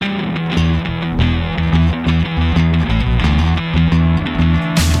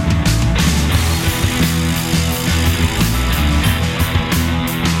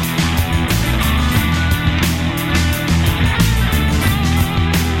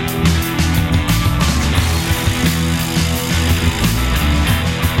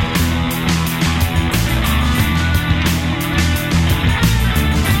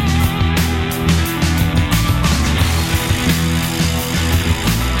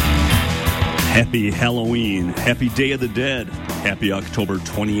Happy Halloween. Happy Day of the Dead. Happy October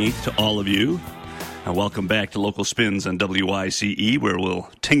 28th to all of you. And welcome back to Local Spins on WYCE, where we'll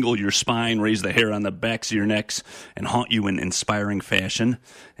tingle your spine, raise the hair on the backs of your necks, and haunt you in inspiring fashion.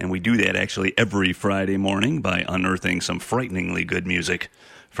 And we do that actually every Friday morning by unearthing some frighteningly good music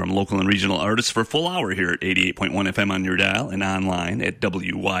from local and regional artists for a full hour here at 88.1 FM on your dial and online at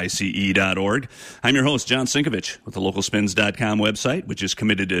WYCE.org. I'm your host, John Sinkovich, with the LocalSpins.com website, which is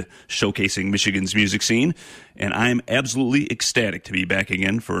committed to showcasing Michigan's music scene. And I'm absolutely ecstatic to be back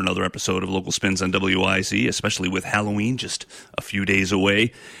again for another episode of Local Spins on WYCE, especially with Halloween just a few days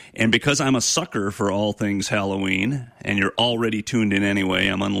away. And because I'm a sucker for all things Halloween, and you're already tuned in anyway,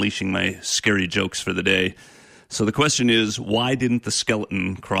 I'm unleashing my scary jokes for the day. So the question is, why didn't the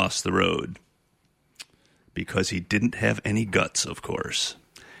skeleton cross the road? Because he didn't have any guts, of course.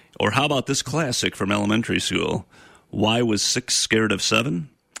 Or how about this classic from elementary school? Why was 6 scared of 7?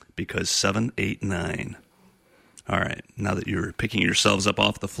 Because 7 ate 9. All right, now that you're picking yourselves up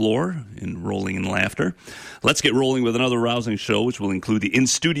off the floor and rolling in laughter, let's get rolling with another rousing show, which will include the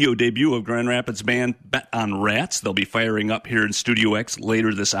in-studio debut of Grand Rapids band Bet on Rats. They'll be firing up here in Studio X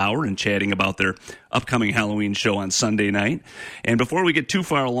later this hour and chatting about their upcoming Halloween show on Sunday night. And before we get too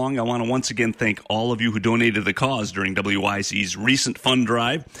far along, I want to once again thank all of you who donated to the cause during WYC's recent fund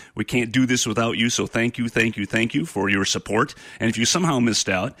drive. We can't do this without you, so thank you for your support. And if you somehow missed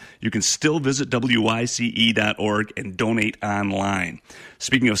out, you can still visit WYCE.org and donate online.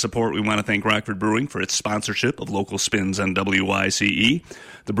 Speaking of support, we want to thank Rockford Brewing for its sponsorship of Local Spins on WYCE.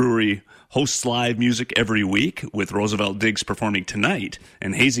 The brewery hosts live music every week, with Roosevelt Diggs performing tonight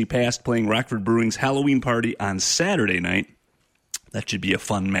and Hazy Past playing Rockford Brewing's Halloween party on Saturday night. That should be a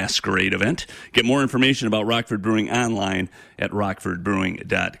fun masquerade event. Get more information about Rockford Brewing online at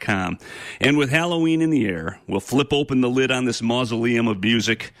rockfordbrewing.com. And with Halloween in the air, we'll flip open the lid on this mausoleum of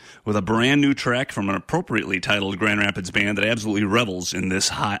music with a brand new track from an appropriately titled Grand Rapids band that absolutely revels in this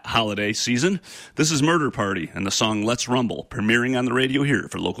holiday season. This is Murder Party and the song Let's Rumble, premiering on the radio here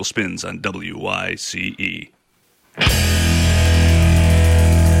for Local Spins on WYCE.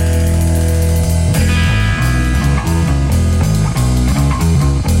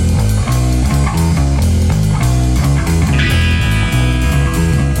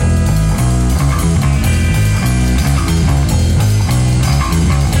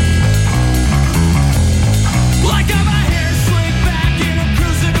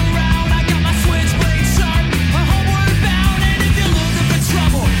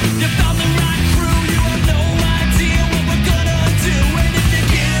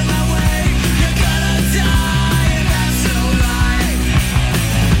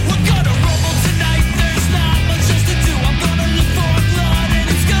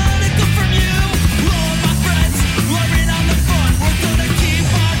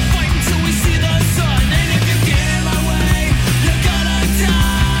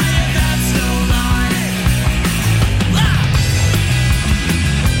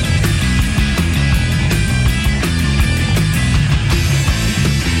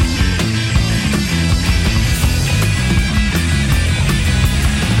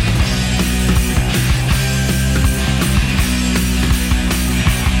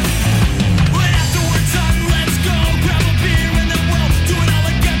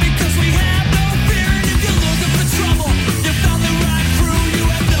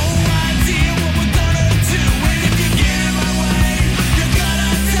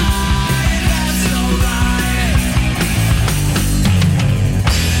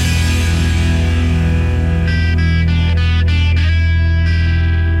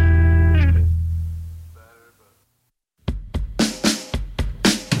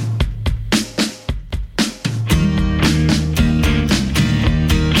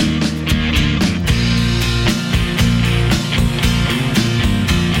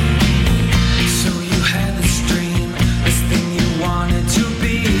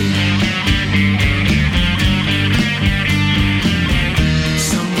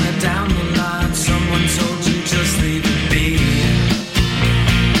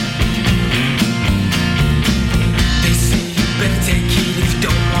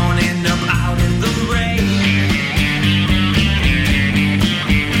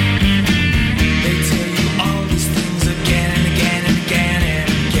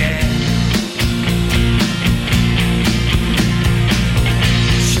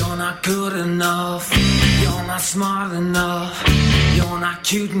 smart enough, you're not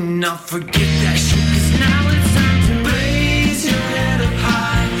cute enough, forget that shit, 'cause now it's time to raise your head up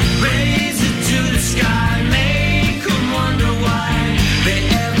high, raise it to the sky, make them wonder why they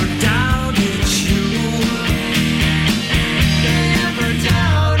ever doubted you, they ever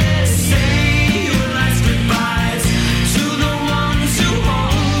doubted, say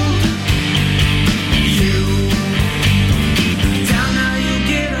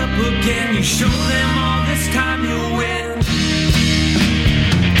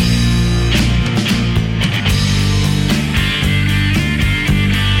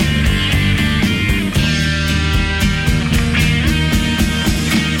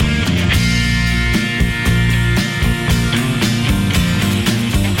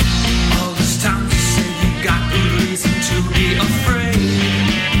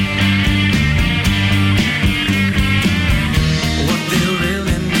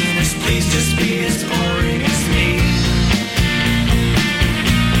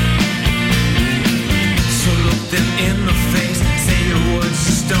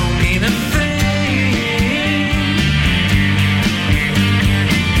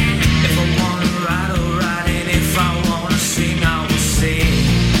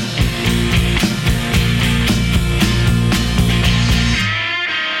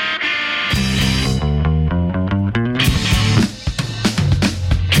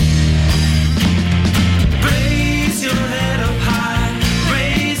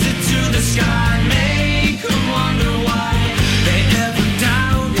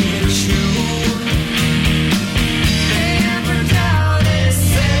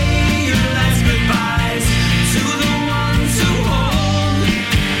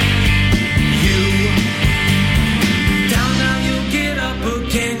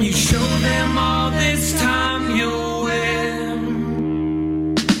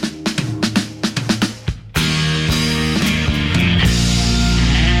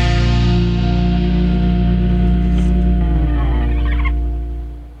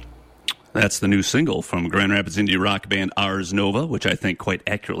That's the new single from Grand Rapids indie rock band Ars Nova, which I think quite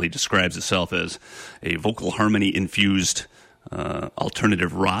accurately describes itself as a vocal harmony-infused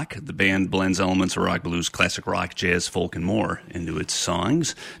alternative rock. The band blends elements of rock, blues, classic rock, jazz, folk, and more into its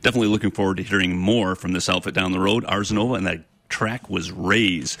songs. Definitely looking forward to hearing more from this outfit down the road. Ars Nova, and that track was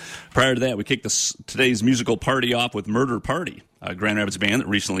Raise. Prior to that, we kicked today's musical party off with Murder Party, a Grand Rapids band that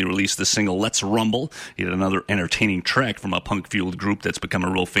recently released the single Let's Rumble. Yet another entertaining track from a punk-fueled group that's become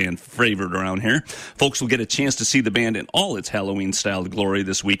a real fan favorite around here. Folks will get a chance to see the band in all its Halloween-styled glory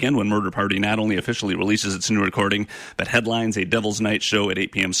this weekend when Murder Party not only officially releases its new recording, but headlines a Devil's Night show at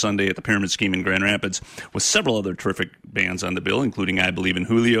 8 p.m. Sunday at the Pyramid Scheme in Grand Rapids, with several other terrific bands on the bill, including I Believe in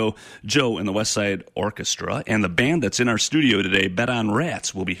Julio, Joe and the West Side Orchestra, and the band that's in our studio today, Bet on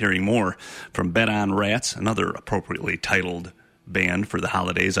Rats. We'll be hearing more from Bet on Rats, another appropriately titled band for the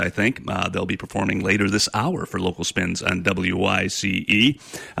holidays, I think. They'll be performing later this hour for Local Spins on WYCE.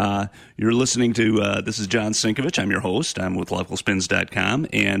 You're listening to, this is John Sinkovich. I'm your host. I'm with LocalSpins.com,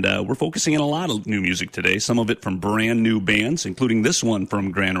 and we're focusing on a lot of new music today, some of it from brand new bands, including this one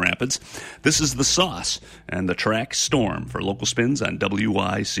from Grand Rapids. This is The Sauce and the track Storm for Local Spins on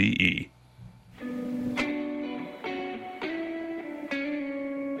WYCE.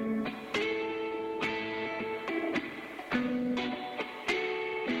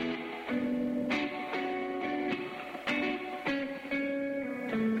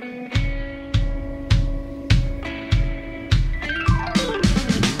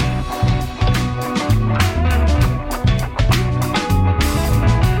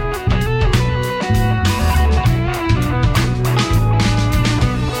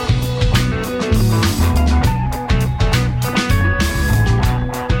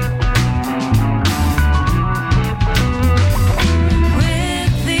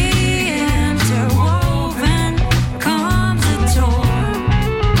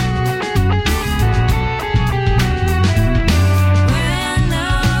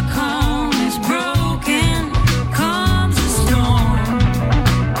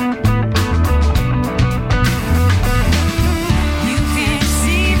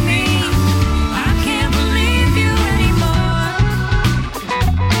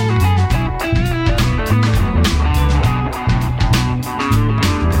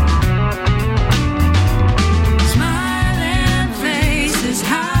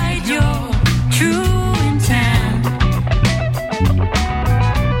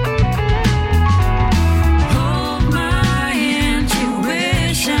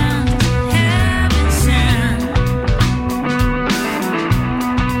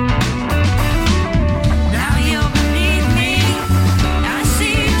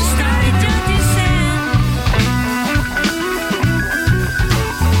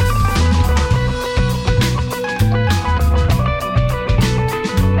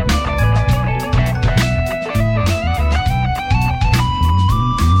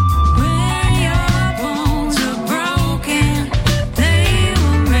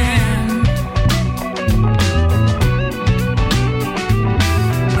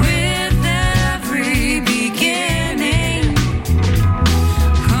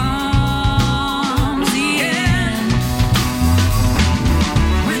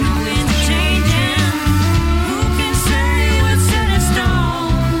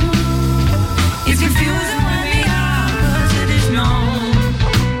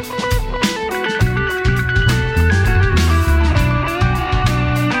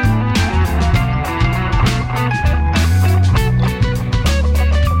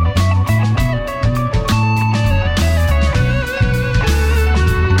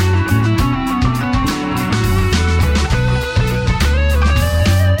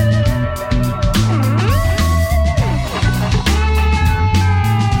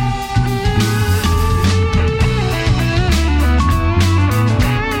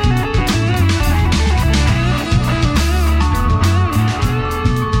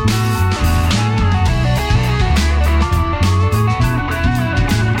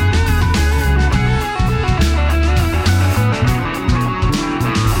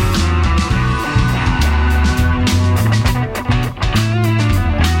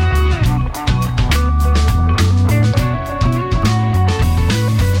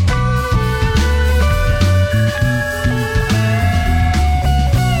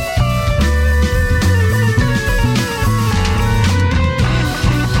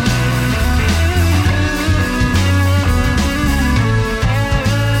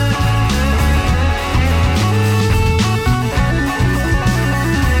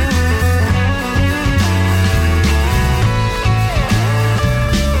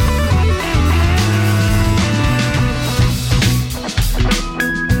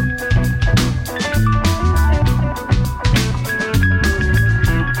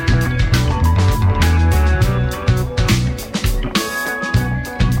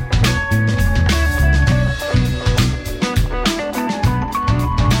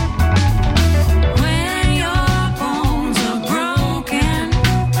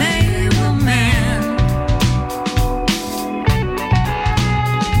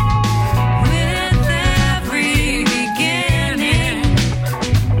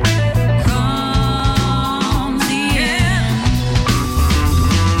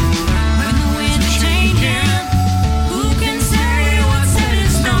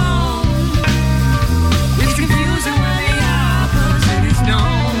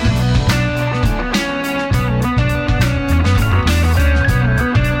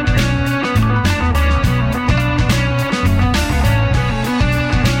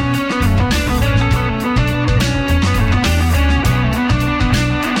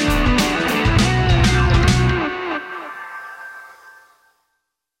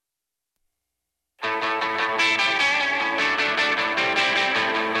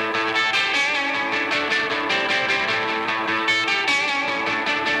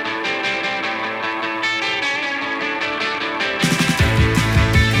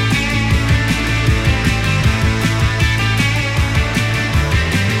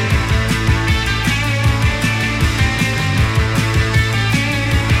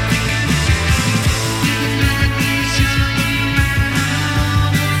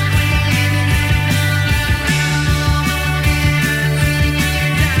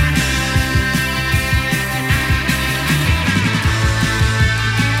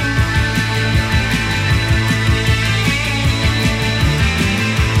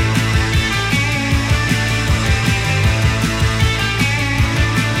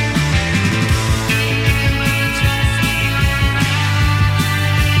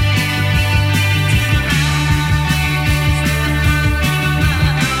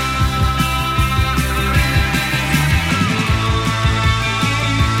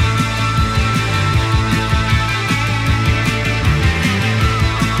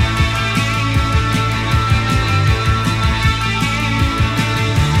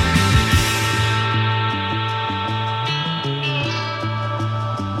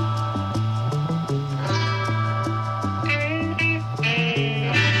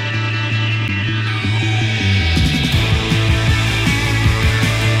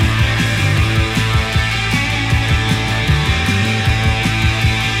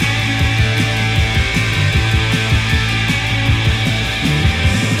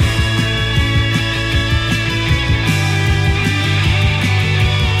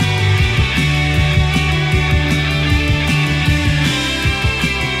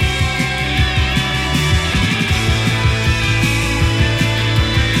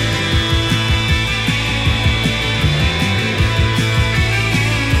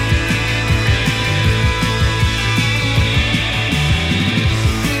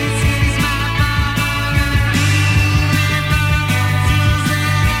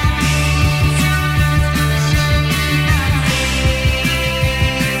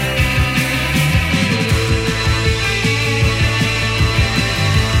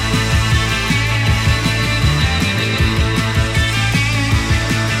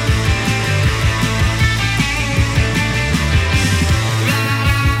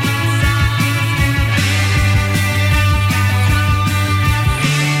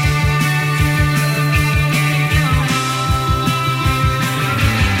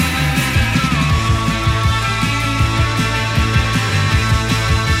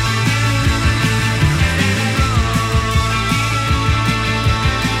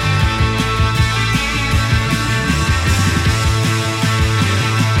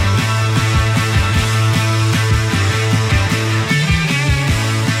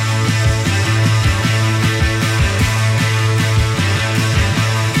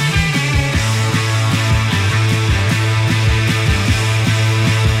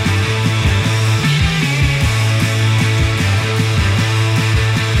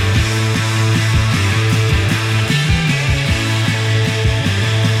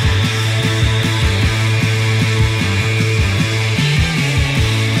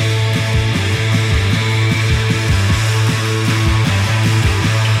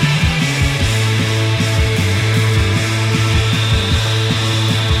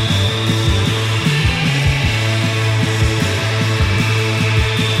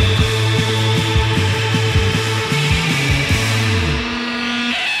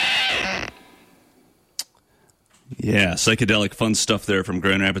 Psychedelic fun stuff there from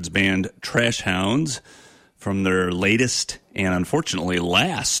Grand Rapids band Trash Hounds from their latest and unfortunately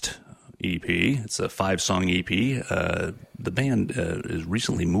last EP. It's a 5-song EP. The band is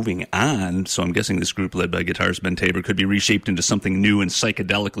recently moving on, so I'm guessing this group led by guitarist Ben Tabor could be reshaped into something new and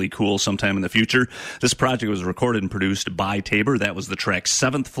psychedelically cool sometime in the future. This project was recorded and produced by Tabor. That was the track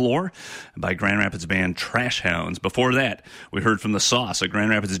 7th Floor by Grand Rapids band Trash Hounds. Before that, we heard from The Sauce, a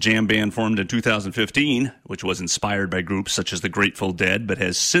Grand Rapids jam band formed in 2015, which was inspired by groups such as the Grateful Dead, but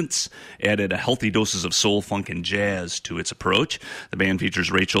has since added a healthy doses of soul, funk, and jazz to its approach. The band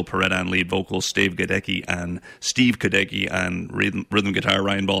features Rachel Peretta on lead vocals, Steve Kadecki on rhythm guitar,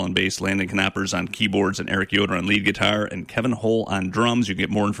 Ryan Ball on bass, Landon Knoppers on keyboards, and Eric Yoder on lead guitar, and Kevin Hull on drums. You can get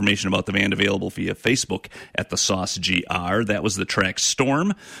more information about the band available via Facebook at The Sauce GR. That was the track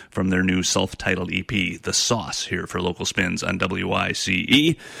Storm from their new self-titled EP, The Sauce, here for Local Spins on WICE.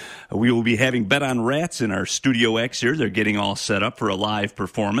 We will be having Bet on Rats in our Studio X here. They're getting all set up for a live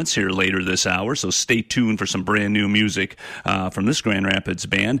performance here later this hour, so stay tuned for some brand new music from this Grand Rapids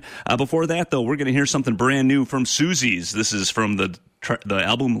band. Before that, though, we're going to hear something brand new from Susie's. This is from the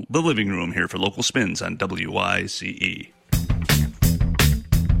album The Living Room here for Local Spins on WICE. Hey!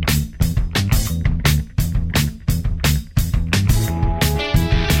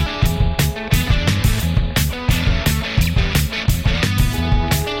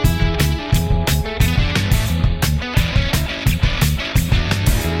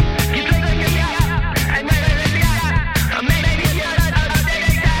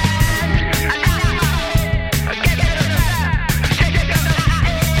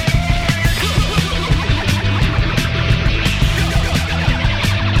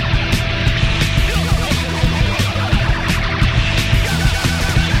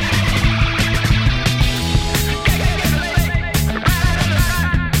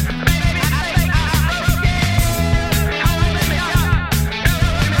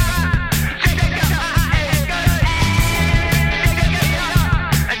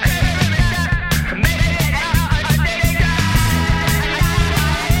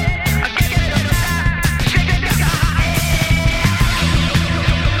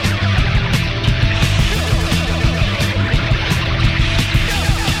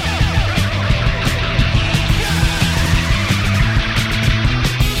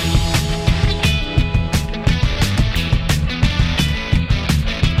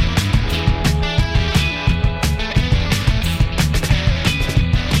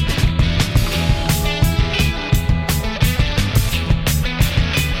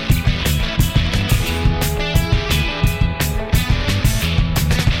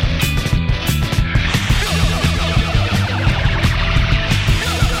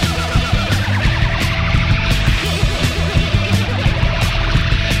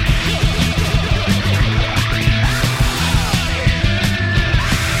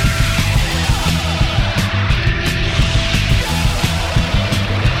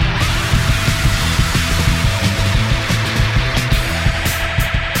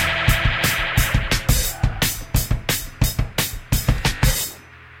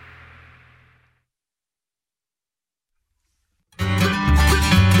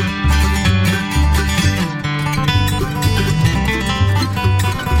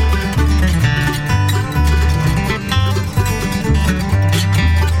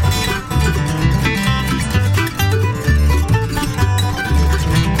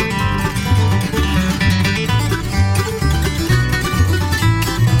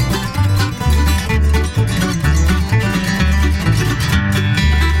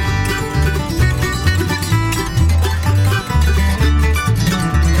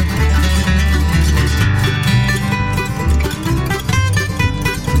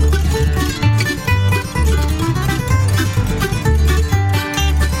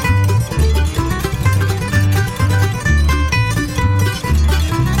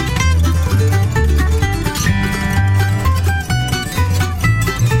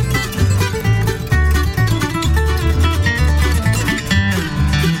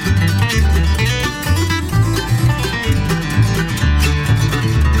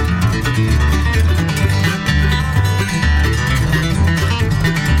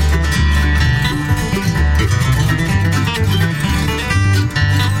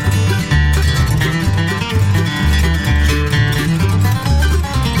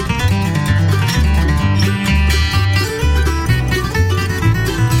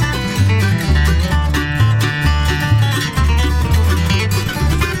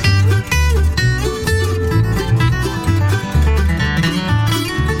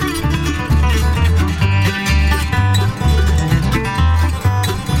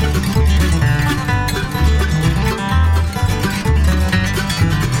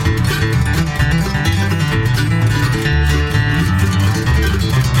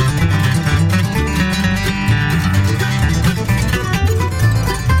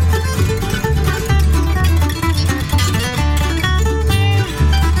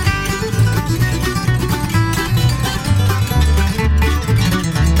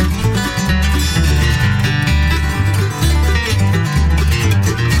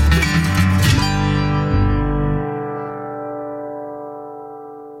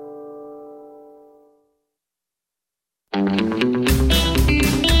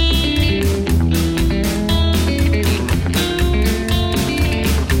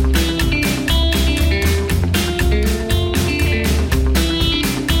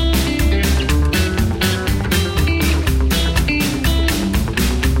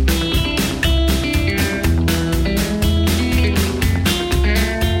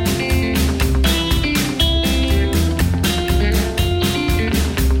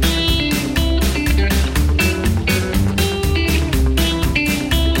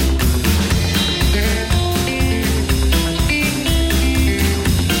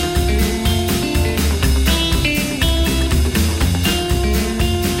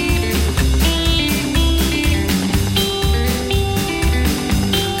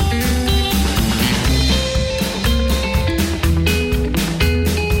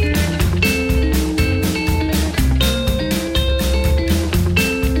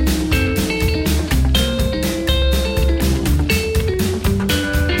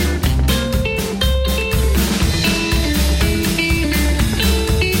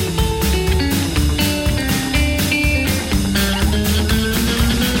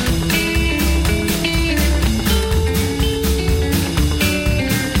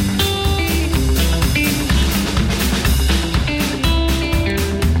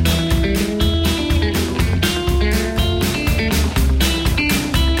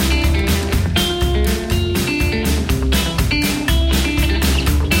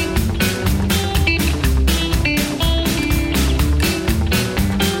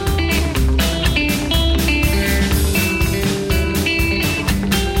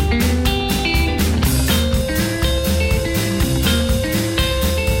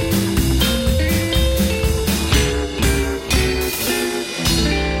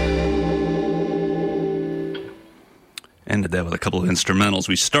 couple of instrumentals.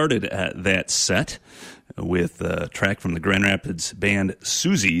 We started that set with a track from the Grand Rapids band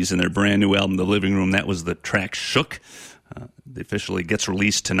Susie's and their brand new album, The Living Room. That was the track Shook. It officially gets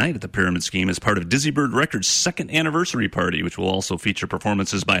released tonight at the Pyramid Scheme as part of Dizzy Bird Records' second anniversary party, which will also feature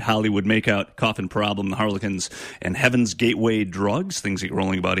performances by Hollywood Makeout, Coffin Problem, the Harlequins, and Heaven's Gateway Drugs. Things get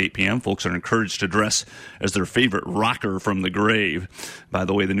rolling about 8 p.m. Folks are encouraged to dress as their favorite rocker from the grave. By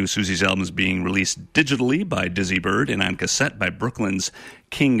the way, the new Susie's album is being released digitally by Dizzy Bird and on cassette by Brooklyn's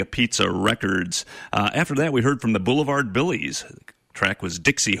King Pizza Records. After that, we heard from the Boulevard Billies. Track was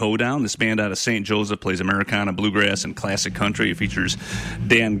Dixie Hoedown. This band out of St. Joseph plays Americana, bluegrass, and classic country. It features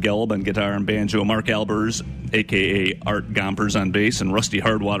Dan Gelb on guitar and banjo, Mark Albers, a.k.a. Art Gompers, on bass, and Rusty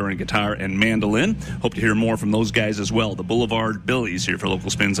Hardwater on guitar and mandolin. Hope to hear more from those guys as well. The Boulevard Billies here for Local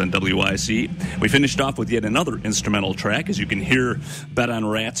Spins on WIC. We finished off with yet another instrumental track, as you can hear Bet on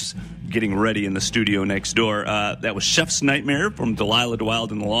Rats getting ready in the studio next door. That was Chef's Nightmare from Delilah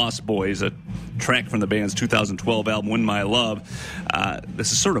DeWild and the Lost Boys, a track from the band's 2012 album, Win My Love.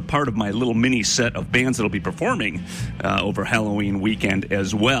 This is sort of part of my little mini set of bands that will be performing over Halloween weekend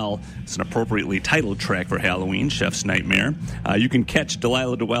as well. It's an appropriately titled track for Halloween, Chef's Nightmare. You can catch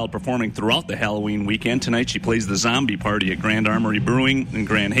Delilah DeWild performing throughout the Halloween weekend. Tonight she plays the Zombie Party at Grand Armory Brewing in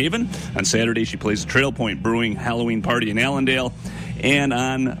Grand Haven. On Saturday she plays the Trail Point Brewing Halloween Party in Allendale. And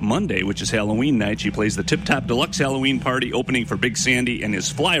on Monday, which is Halloween night, she plays the Tip Top Deluxe Halloween Party, opening for Big Sandy and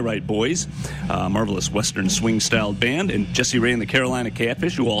his Fly Right Boys, a marvelous Western swing-styled band. And Jesse Ray and the Carolina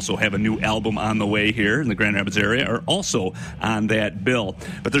Catfish, who also have a new album on the way here in the Grand Rapids area, are also on that bill.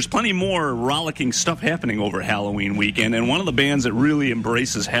 But there's plenty more rollicking stuff happening over Halloween weekend. And one of the bands that really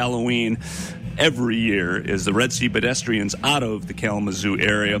embraces Halloween every year is the Red Sea Pedestrians out of the Kalamazoo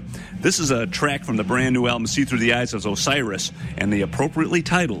area. This is a track from the brand new album See Through the Eyes of Osiris, and the appropriately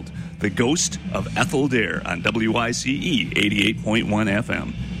titled The Ghost of Ethel Dare on WICE 88.1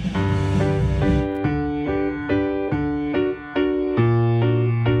 FM.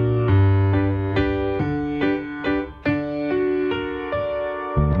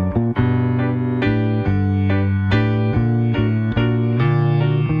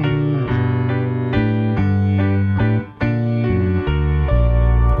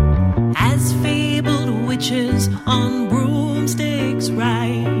 On broomsticks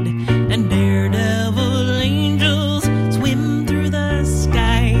ride, and daredevil angels swim through the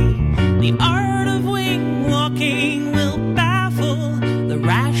sky. The art of wing walking will baffle the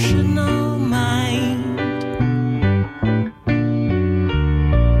rational mind.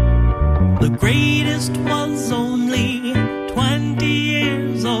 The greatest was only 20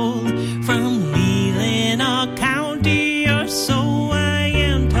 years old, from Leelanau County or so I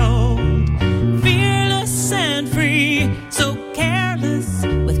am told. So careless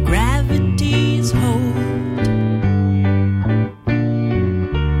with gravity.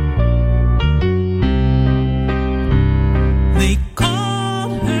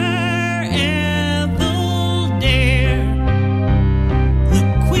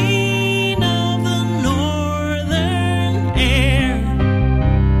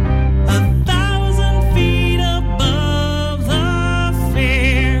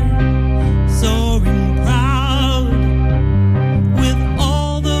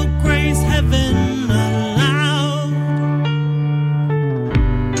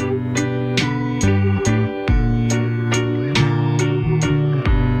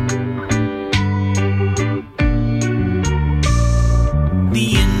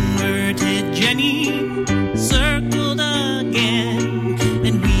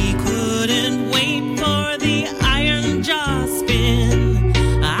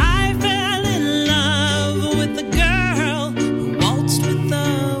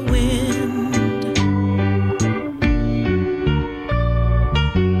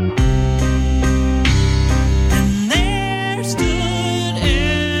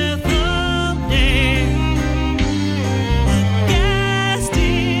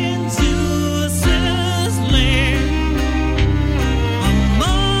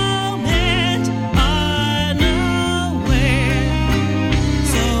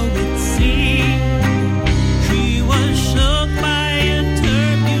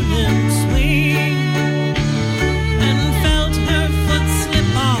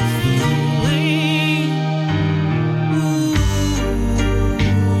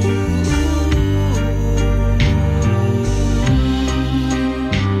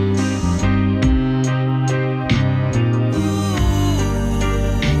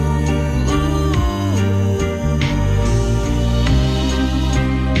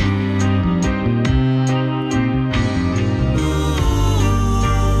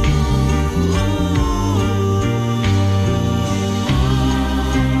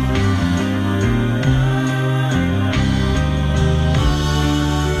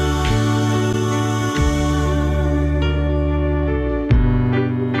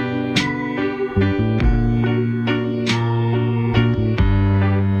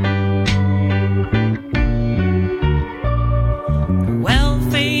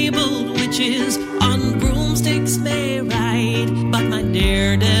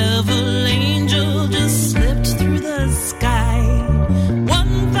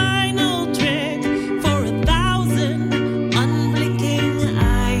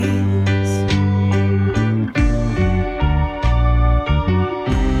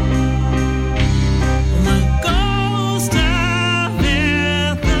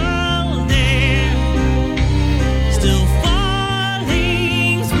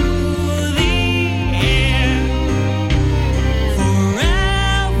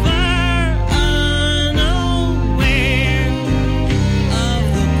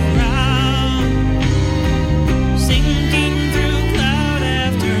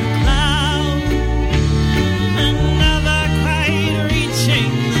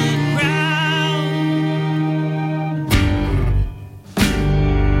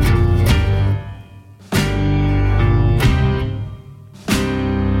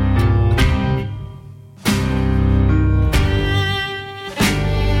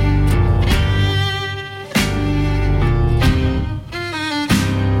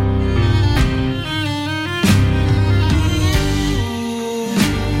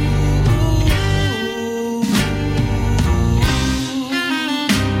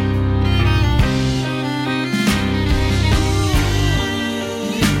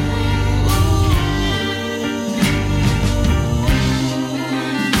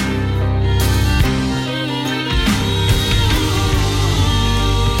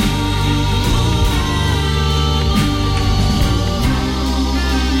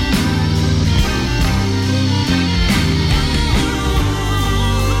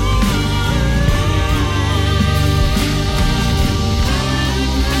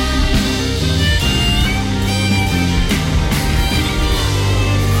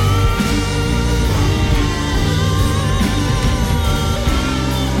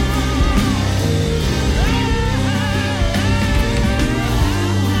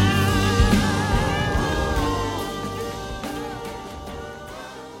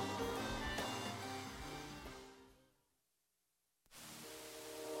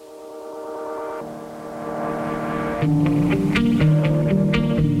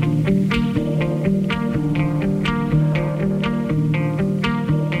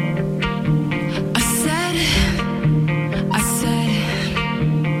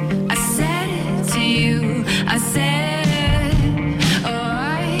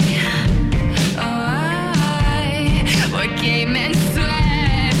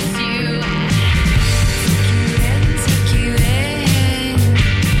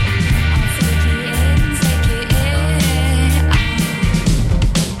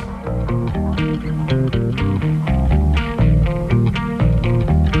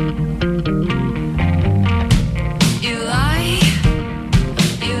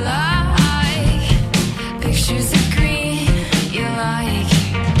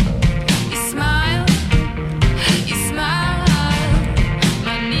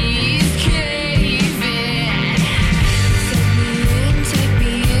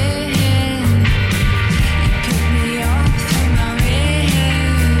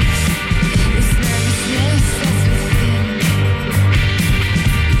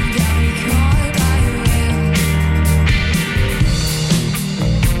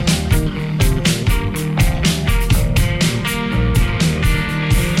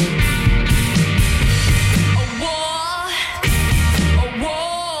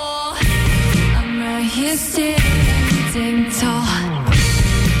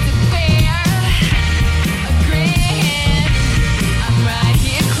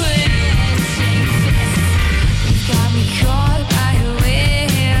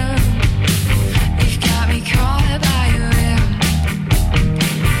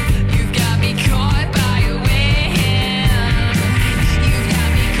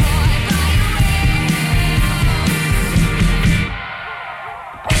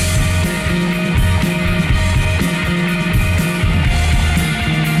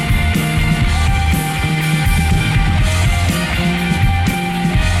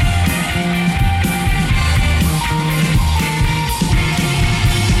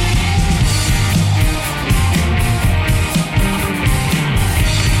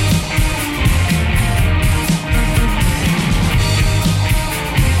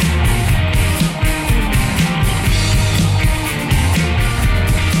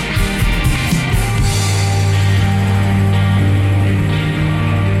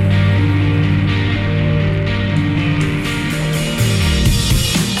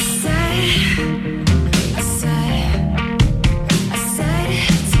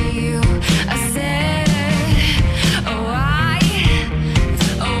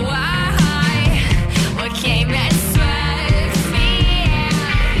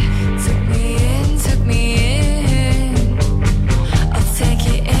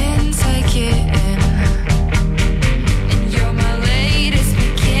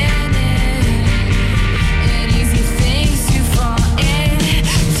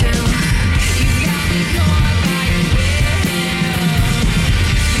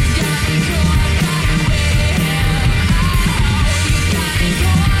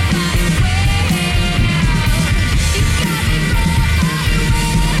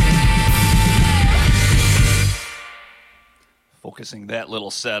 Focusing that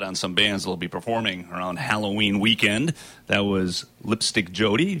little set on some bands that will be performing around Halloween weekend. That was Lipstick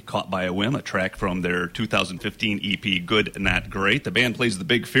Jody, Caught by a Whim, a track from their 2015 EP, Good Not Great. The band plays the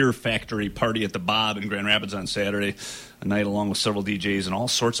Big Fear Factory party at the Bob in Grand Rapids on Saturday, a night along with several DJs and all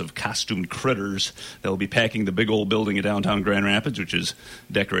sorts of costumed critters that will be packing the big old building in downtown Grand Rapids, which is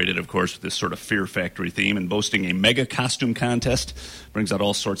decorated, of course, with this sort of Fear Factory theme, and boasting a mega costume contest. Brings out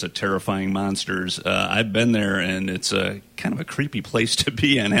all sorts of terrifying monsters. I've been there, and it's kind of a creepy place to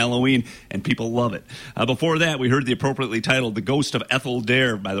be on Halloween, and people love it. Before that, we heard the appropriately titled The Ghost of Ethel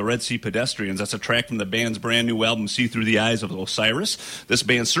Dare by the Red Sea Pedestrians. That's a track from the band's brand new album, See Through the Eyes of Osiris. This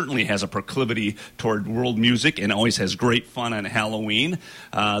band certainly has a proclivity toward world music and always has great fun on Halloween.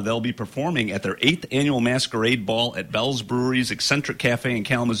 They'll be performing at their 8th annual Masquerade Ball at Bell's Brewery's Eccentric Cafe in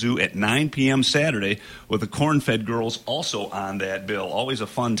Kalamazoo at 9 p.m. Saturday, with the Corn-Fed Girls also on that bill. Always a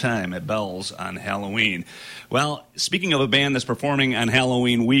fun time at Bell's on Halloween. Well, speaking of a band that's performing on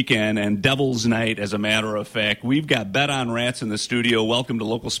Halloween weekend and Devil's Night, as a matter of fact, we've got Bet on Rats in the studio. Welcome to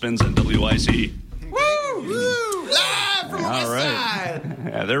Local Spins on WIC. Woo! Woo! Live from the west side.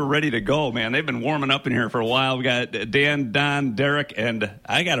 Yeah, they're ready to go, man. They've been warming up in here for a while. We got Dan, Don, Derek, and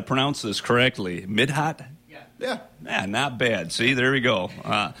I got to pronounce this correctly. Midhat? Yeah, not bad. See, there we go.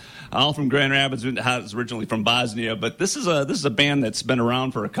 All from Grand Rapids, originally from Bosnia, but this is a band that's been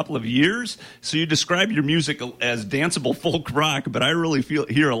around for a couple of years. So you describe your music as danceable folk rock, but I really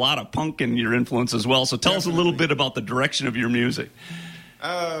hear a lot of punk in your influence as well. So tell us a little bit about the direction of your music.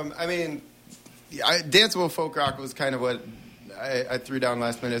 I mean, danceable folk rock was kind of what I threw down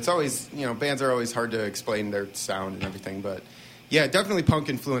last minute. It's always, bands are always hard to explain their sound and everything, but yeah, definitely punk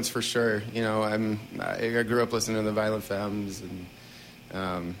influence for sure. I grew up listening to the Violent Femmes and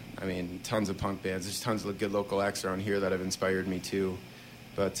tons of punk bands. There's tons of good local acts around here that have inspired me too.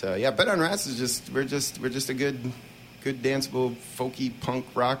 But Bet on Rats is we're just a good danceable folky punk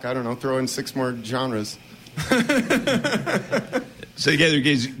rock. I don't know, throw in 6 more genres. So you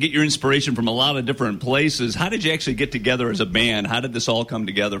guys get your inspiration from a lot of different places. How did you actually get together as a band? How did this all come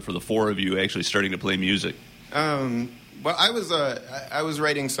together for the 4 of you actually starting to play music? Well, I was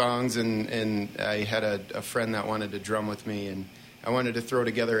writing songs, and I had a friend that wanted to drum with me, and I wanted to throw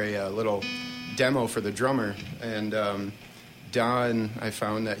together a little demo for the drummer. And Don, I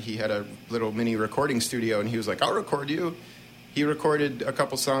found that he had a little mini recording studio, and he was like, "I'll record you." He recorded a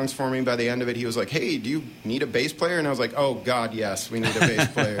couple songs for me. By the end of it, he was like, "Hey, do you need a bass player?" And I was like, "Oh, God, yes, we need a bass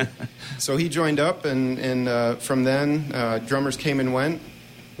player." So he joined up, and from then, drummers came and went.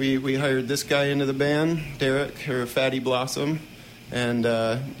 We hired this guy into the band, Derek, or Fatty Blossom. And,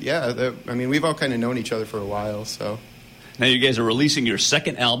 we've all kind of known each other for a while, so... Now you guys are releasing your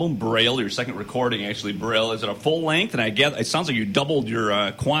second album, Braille, your second recording, actually, Braille. Is it a full length? And I get it sounds like you doubled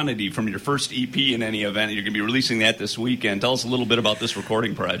your quantity from your first EP in any event. You're going to be releasing that this weekend. Tell us a little bit about this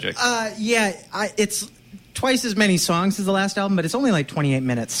recording project. It's twice as many songs as the last album, but it's only like 28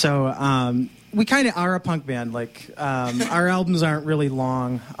 minutes. So we kind of are a punk band. Our albums aren't really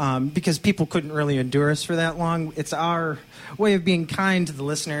long because people couldn't really endure us for that long. It's our way of being kind to the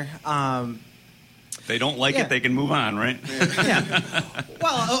listener. If they don't like it, they can move on, right? Yeah.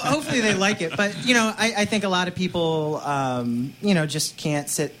 Well, hopefully they like it. But, I think a lot of people, just can't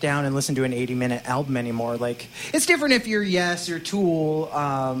sit down and listen to an 80-minute album anymore. It's different if you're Yes or Tool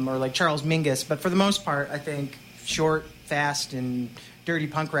or like Charles Mingus. But for the most part, I think short, fast, and dirty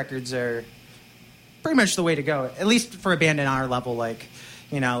punk records are pretty much the way to go, at least for a band in our level.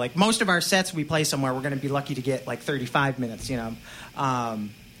 Most of our sets we play somewhere, we're going to be lucky to get 35 minutes,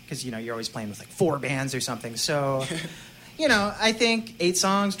 because you're always playing with 4 bands or something. So, I think 8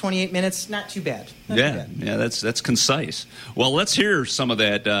 songs, 28 minutes, not too bad. Yeah, that's concise. Well, let's hear some of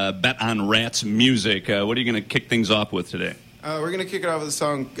that Bet on Rats music. What are you going to kick things off with today? We're going to kick it off with the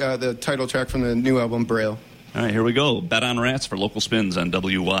song, the title track from the new album, Braille. All right, here we go. Bet on Rats for Local Spins on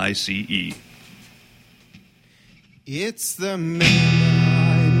WYCE. It's the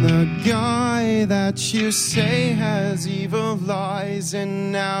man, the guy that you say has evil eyes,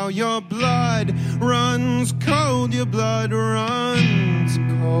 and now your blood runs cold, your blood runs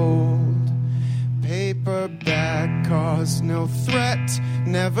cold. Paperback caused no threat,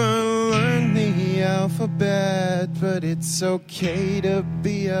 never learned the alphabet, but it's okay to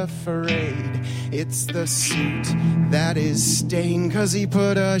be afraid. It's the suit that is stained, 'cause he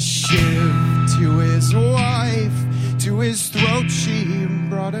put a shiv to his wife. To his throat she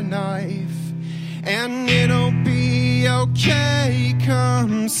brought a knife. And it'll be okay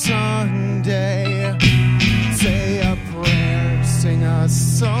come Sunday. Say a prayer, sing a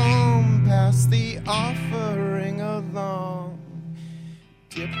song, pass the offering along.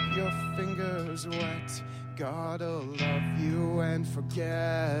 Dip your fingers wet, God'll love you and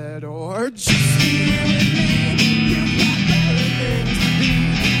forget. Or just be with me, you've got better things to be,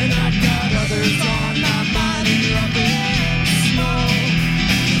 and I've got others on my mind, and you're up in smoke.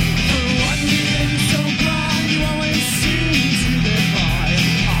 For one being so blind, you always seem to get by.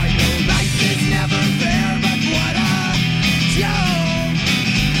 I know life is never fair, but what a joke.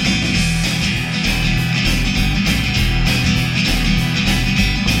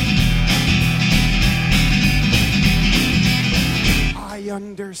 I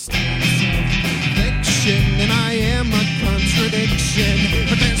understand self-conviction, and I am a contradiction,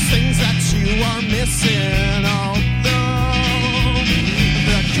 but there's things that you are missing. Although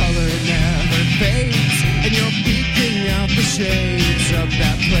the color never fades, and you're peeking out the shades of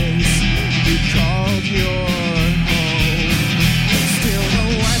that place you called your home. Still the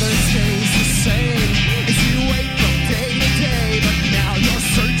weather stays the same as you wait from day to day, but now you're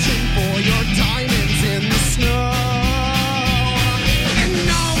searching for your diamonds in the snow.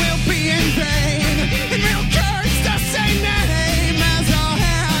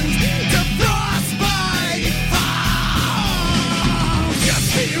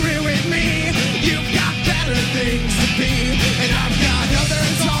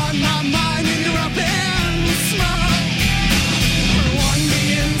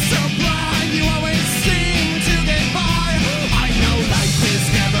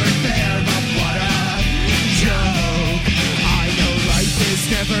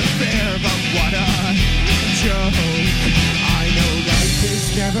 Never fair, but what a joke. I know life is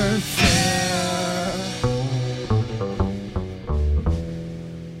never fair.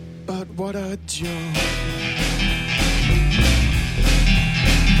 joke.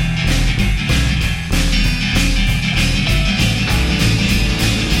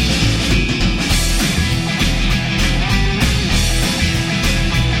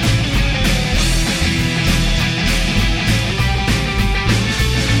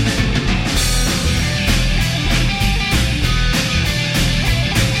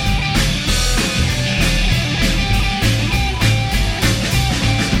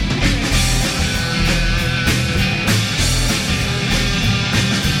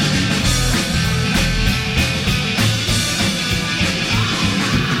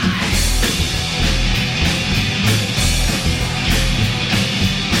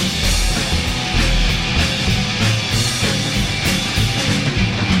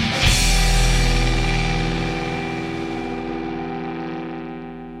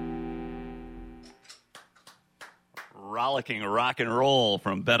 Rollicking rock and roll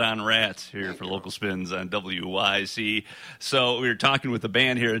from Bet on Rats here for Local Spins on WYC. So we were talking with the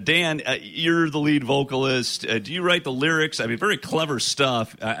band here. Dan, you're the lead vocalist. Do you write the lyrics? I mean, very clever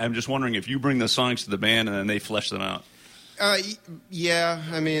stuff. I'm just wondering if you bring the songs to the band and then they flesh them out. Yeah,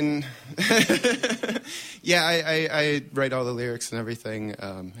 I mean, yeah, I write all the lyrics and everything,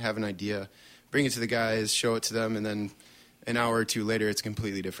 have an idea, bring it to the guys, show it to them, and then an hour or two later, it's a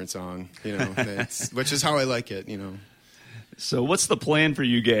completely different song, you know, which is how I like it, you know. So what's the plan for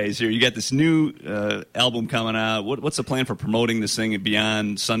you guys here? You got this new album coming out. What's the plan for promoting this thing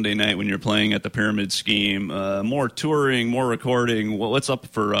beyond Sunday night when you're playing at the Pyramid Scheme? More touring, more recording. What's up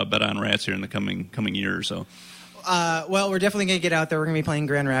for Bet on Rats here in the coming year or so? Well, we're definitely going to get out there. We're going to be playing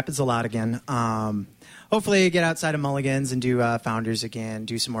Grand Rapids a lot again. Hopefully get outside of Mulligan's and do Founders again,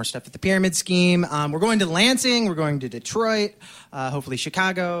 do some more stuff at the Pyramid Scheme. We're going to Lansing. We're going to Detroit, hopefully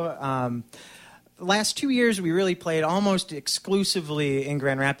Chicago. The last 2 years, we really played almost exclusively in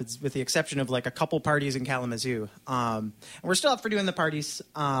Grand Rapids, with the exception of like a couple parties in Kalamazoo. And we're still up for doing the parties.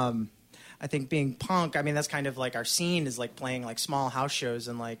 I think being punk, I mean, that's kind of like our scene is like playing like small house shows.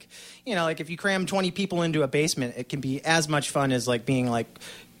 And like, you know, like if you cram 20 people into a basement, it can be as much fun as like being like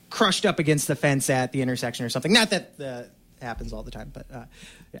crushed up against the fence at the intersection or something. Not that happens all the time, but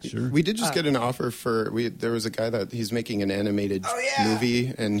yeah. Sure. We did just get an offer for, there was a guy that he's making an animated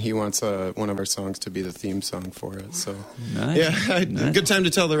movie, and he wants one of our songs to be the theme song for it. So, nice. Yeah, Nice. Good time to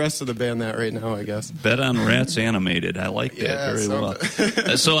tell the rest of the band that right now, I guess. Bet on Rats animated. I like that very well.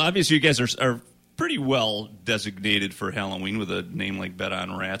 So obviously you guys are pretty well designated for Halloween with a name like Bet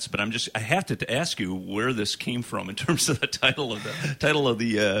on Rats, but I have to ask you where this came from in terms of the title of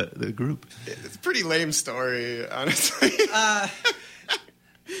the group. It's a pretty lame story, honestly.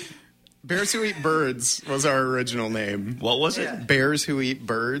 Bears Who Eat Birds was our original name. What was it? Bears Who Eat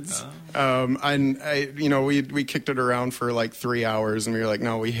Birds. And we kicked it around for like 3 hours, and we were like,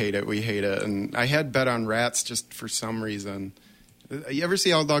 no, we hate it. And I had Bet on Rats just for some reason. You ever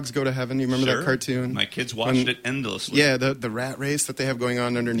see All Dogs Go to Heaven? You remember that cartoon? My kids watched it endlessly. Yeah, the rat race that they have going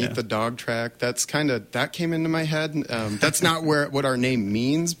on underneath the dog track. That came into my head. That's not what our name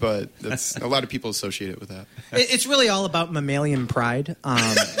means, but a lot of people associate it with that. It's really all about mammalian pride.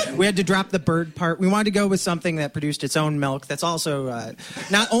 We had to drop the bird part. We wanted to go with something that produced its own milk that's also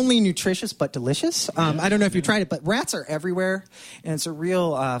not only nutritious but delicious. I don't know if you tried it, but rats are everywhere, and it's a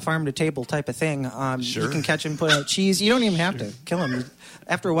real farm-to-table type of thing. You can catch and put out cheese. You don't even have to kill them.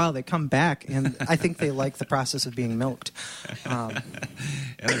 After a while, they come back, and I think they like the process of being milked. And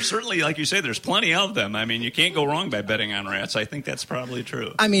there's certainly, like you say, there's plenty of them. I mean, you can't go wrong by betting on rats. I think that's probably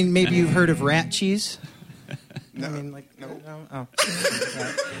true. I mean, maybe you've heard of rat cheese? No. I mean, like, no. Oh.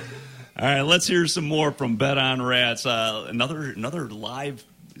 All right, let's hear some more from Bet on Rats. Another live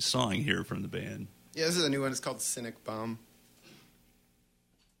song here from the band. Yeah, this is a new one. It's called Cynic Bomb.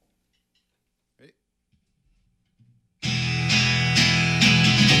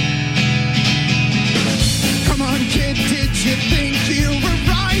 Come on, kid, did you think you were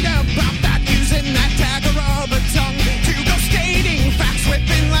right about that? Using that dagger of a tongue to go skating, facts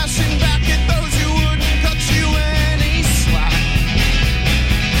whipping, lashing back at those who wouldn't cut you any slack.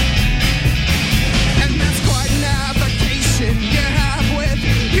 And that's quite an avocation you have with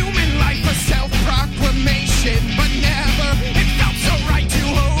human life, a self-proclamation, but never it felt so right to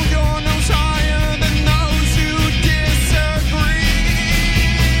hold your nose higher than those who disagree.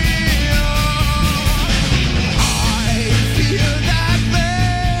 I fear that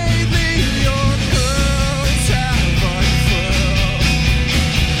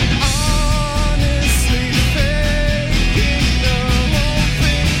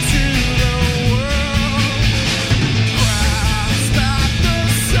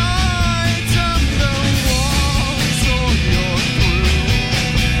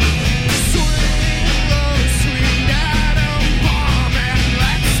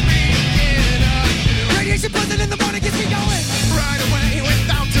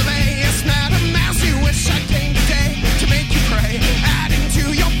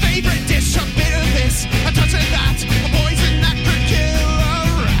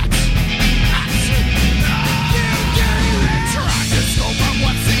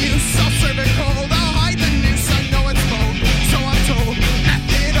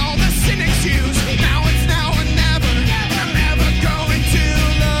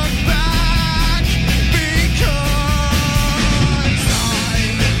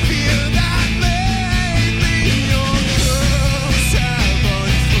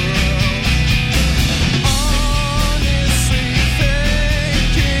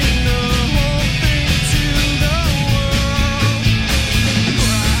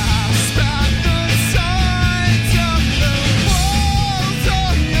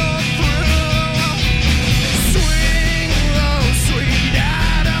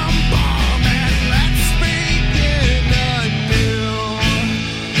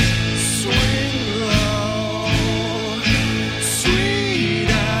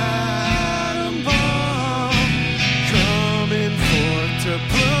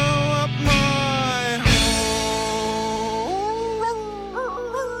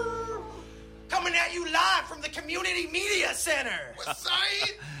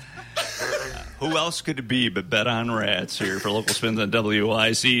Who else could it be but Bet on Rats here for Local Spins on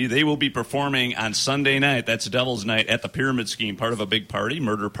WIC? They will be performing on Sunday night. That's Devil's Night at the Pyramid Scheme, part of a big party.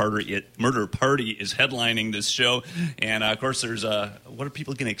 Murder Party is headlining this show. And, of course, there's what are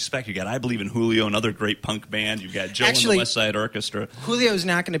people going to expect? You got I Believe in Julio, another great punk band. You've got Joe and the West Side Orchestra. Julio's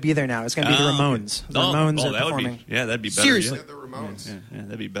not going to be there now. It's going to be the Ramones. The Ramones are performing. That'd be better. Seriously. Yet. The Ramones. Yeah,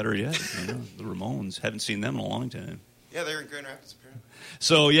 that'd be better yet. The Ramones. Haven't seen them in a long time. Yeah, they're in Grand Rapids, apparently.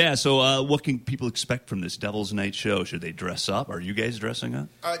 So what can people expect from this Devil's Night show? Should they dress up? Are you guys dressing up?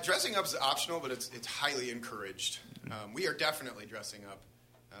 Dressing up is optional, but it's highly encouraged. We are definitely dressing up.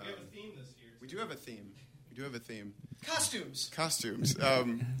 We have a theme this year. We do have a theme. Costumes. I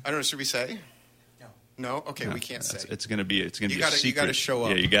don't know. Should we say? No. Okay, we can't say. It's going to be a secret. You got to show up.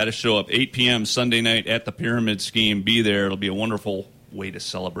 Yeah, you got to show up. 8 p.m. Sunday night at the Pyramid Scheme. Be there. It'll be a wonderful way to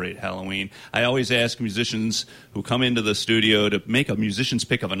celebrate Halloween. I always ask musicians who come into the studio to make a musician's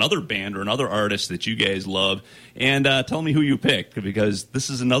pick of another band or another artist that you guys love, and tell me who you picked, because this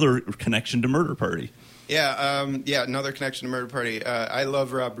is another connection to Murder Party. Yeah, another connection to Murder Party. I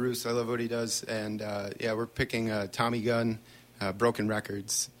love Rob Bruce. I love what he does, and we're picking Tommy Gunn, Broken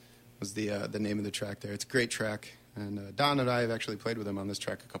Records was the name of the track there. It's a great track, and Don and I have actually played with him on this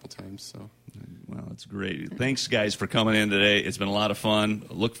track a couple times, so... Well, that's great. Thanks, guys, for coming in today. It's been a lot of fun.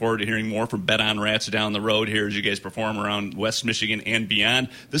 Look forward to hearing more from Bet on Rats down the road here as you guys perform around West Michigan and beyond.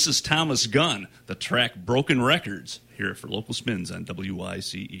 This is Thomas Gunn, the track Broken Records, here for Local Spins on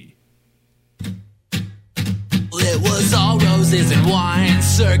WICE. It was all roses and wine,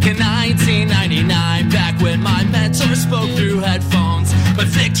 circa 1999, back when my mentor spoke through headphones. But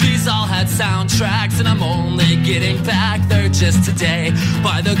victories all had soundtracks, and I'm only getting back there just today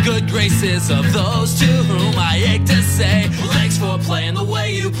by the good graces of those to whom I ache to say thanks for playing the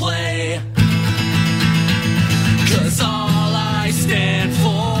way you play. 'Cause all I stand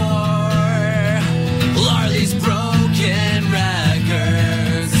for are these broken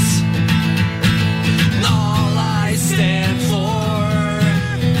records. Stand for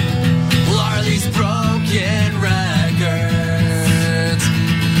are these broken records.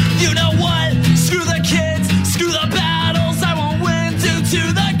 You know what? Screw the kids, screw the battles I won't win due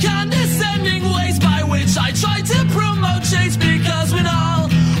to the condescending ways by which I try to promote change, because when all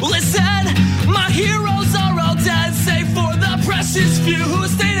is said, my heroes are all dead, save for the precious few who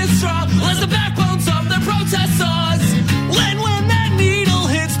stayed as strong as the backbones of their protest saws. When that needle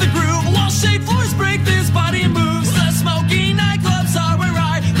hits the groove, while shade floors break, this body moves. Smoky nightclubs are where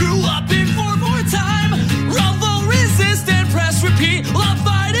I grew up in 4/4 time. Rumble, resist, and press repeat. Love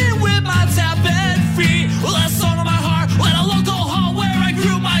fighting with my tapped feet. Well, a song on my heart, at a local hall where I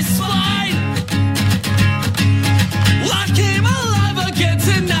grew my spine. I came alive again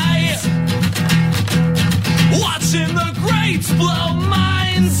tonight, watching the greats blow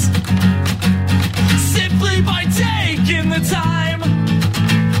minds, simply by taking the time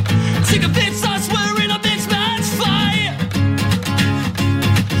to convince us we're in a mismatch fight.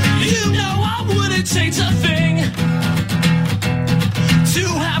 You know I wouldn't change a thing to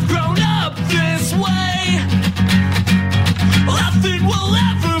have grown up this way. Nothing will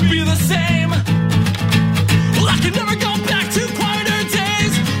ever be the same. I can never go back to quieter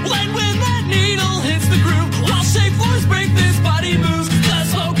days when that needle hits the groove, while shade floors break, this body moves. The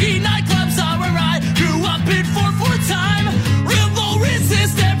smoky nightclubs are where I grew up in 4/4 time. Rebel,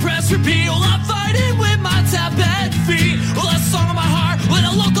 resist, and press repeat. I'm fighting with my tapped feet. Well, a song on my heart, with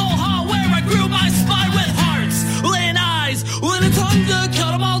a local hall where I grew my spine, with hearts, laying eyes, with a tongue to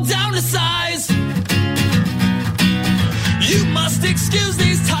cut them all down to size. You must excuse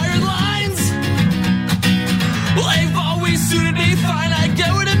these tired lines. They've always suited me fine. I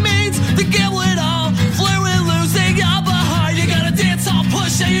get what it means to get it all. Flair with losing all behind. You gotta dance all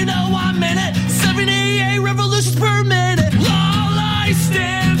push, and you know I'm in it. 78 revolutions per minute. All I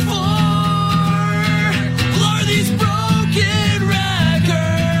stand for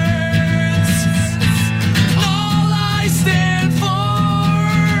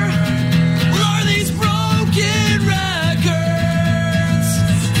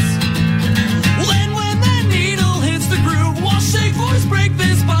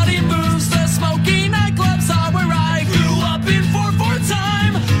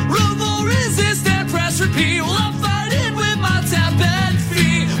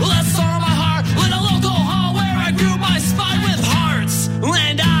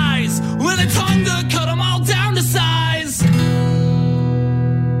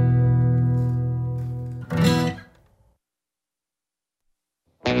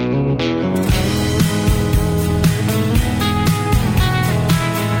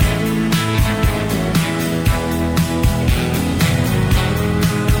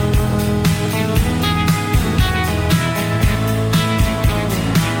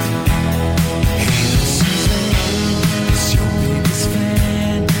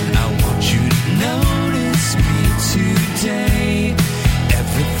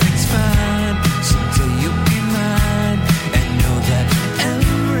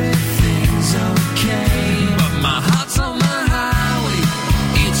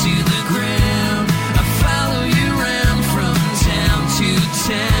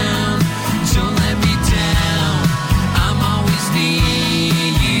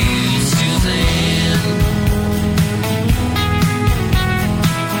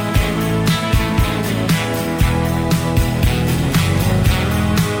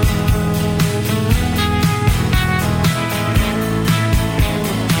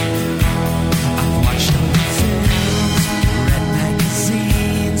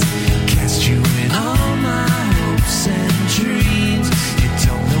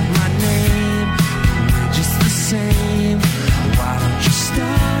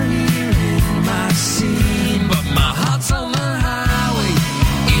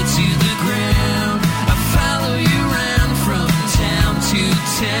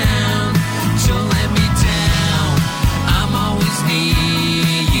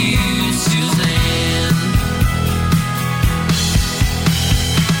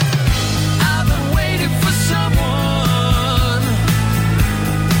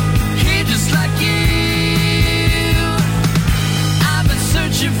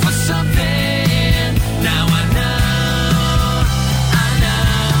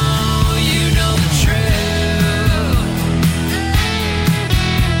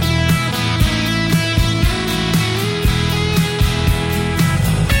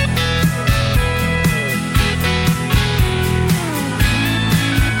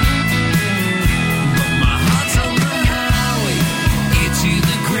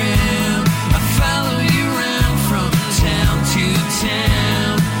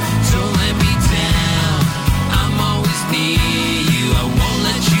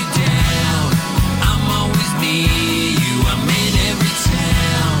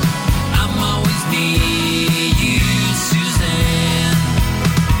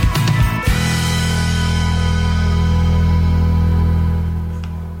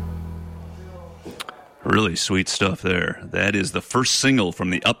Really sweet stuff there. That is the first single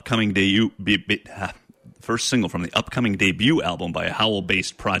from the upcoming debut album by a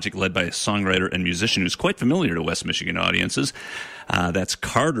Howell-based project led by a songwriter and musician who's quite familiar to West Michigan audiences. That's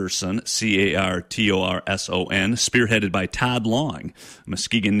Carterson, Cartorson, spearheaded by Todd Long, a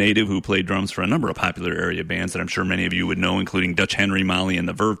Muskegon native who played drums for a number of popular area bands that I'm sure many of you would know, including Dutch Henry, Molly, and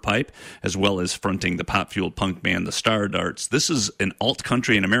the Verve Pipe, as well as fronting the pop-fueled punk band the Star Darts. This is an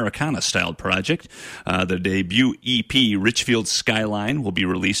alt-country and Americana-styled project. The debut EP, Richfield Skyline, will be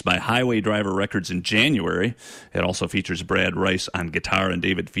released by Highway Driver Records in January. It also features Brad Rice on guitar and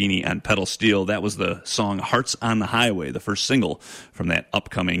David Feeney on pedal steel. That was the song Hearts on the Highway, the first single from that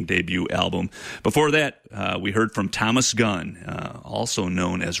upcoming debut album. Before that, we heard from Thomas Gunn, also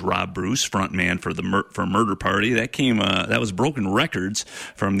known as Rob Bruce, frontman for Murder Party. That was Broken Records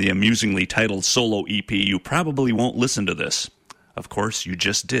from the amusingly titled solo EP. You probably won't listen to this. Of course, you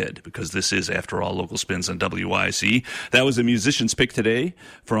just did, because this is, after all, Local Spins on WYC. That was a musician's pick today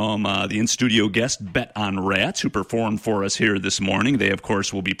from the in-studio guest, Bet on Rats, who performed for us here this morning. They, of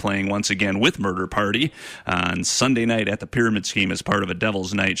course, will be playing once again with Murder Party on Sunday night at the Pyramid Scheme as part of a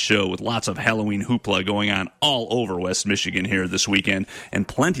Devil's Night show with lots of Halloween hoopla going on all over West Michigan here this weekend, and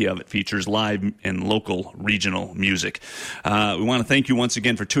plenty of it features live and local regional music. We want to thank you once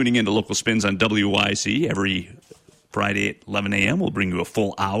again for tuning in to Local Spins on WYC. Every Friday at 11 a.m. we'll bring you a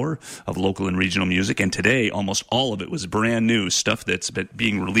full hour of local and regional music, and today almost all of it was brand new stuff that's been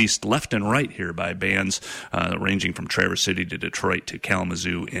being released left and right here by bands ranging from Traverse City to Detroit to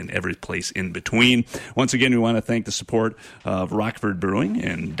Kalamazoo and every place in between. Once again, we want to thank the support of Rockford Brewing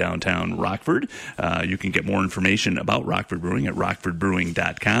in downtown Rockford. You can get more information about Rockford Brewing at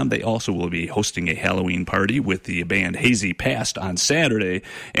rockfordbrewing.com. They also will be hosting a Halloween party with the band Hazy Past on Saturday,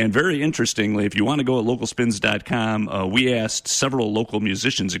 and very interestingly, if you want to go at localspins.com, we asked several local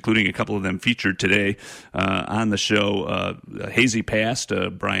musicians, including a couple of them featured today on the show. Hazy Past,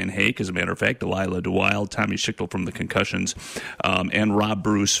 Brian Hake, as a matter of fact, Delilah DeWild, Tommy Schichtel from the Concussions, and Rob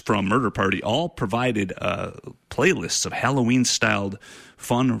Bruce from Murder Party, all provided playlists of Halloween-styled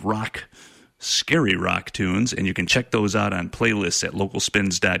fun rock, scary rock tunes, and you can check those out on playlists at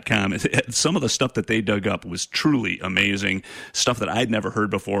localspins.com. Some of the stuff that they dug up was truly amazing, stuff that I'd never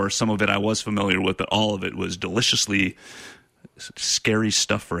heard before. Some of it I was familiar with, but all of it was deliciously scary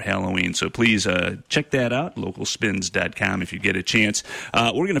stuff for Halloween. So please check that out, localspins.com, if you get a chance.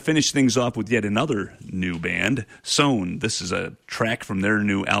 We're going to finish things off with yet another new band, Sown. This is a track from their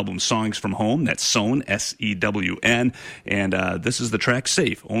new album, Songs from Home. That's Sown, S-E-W-N. And this is the track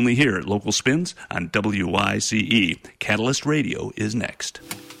Safe, only here at Local Spins on WYCE. Catalyst Radio is next.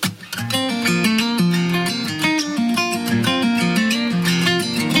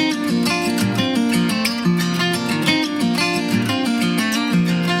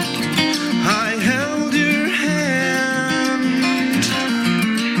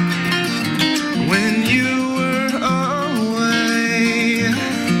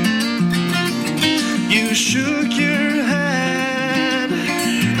 Shook your head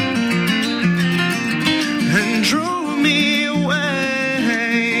and drove me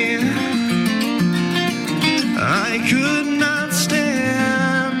away. I could not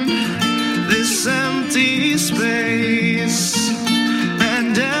stand this empty space,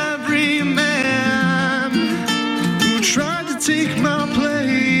 and every man who tried to take my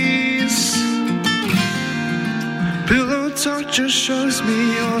place. Pillow talk just shows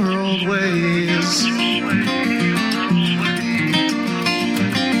me your old ways.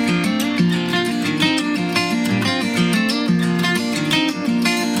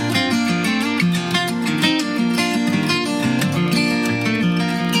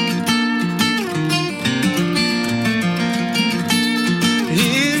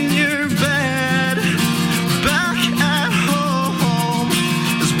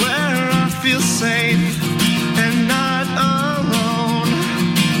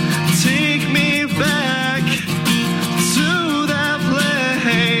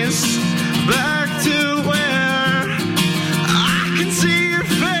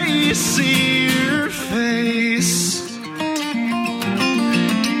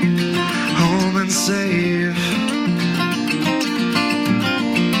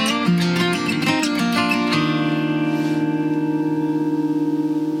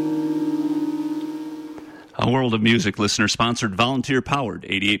 World of Music listener-sponsored, volunteer-powered,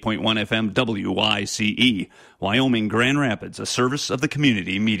 88.1 FM WYCE, Wyoming Grand Rapids, a service of the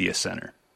Community Media Center.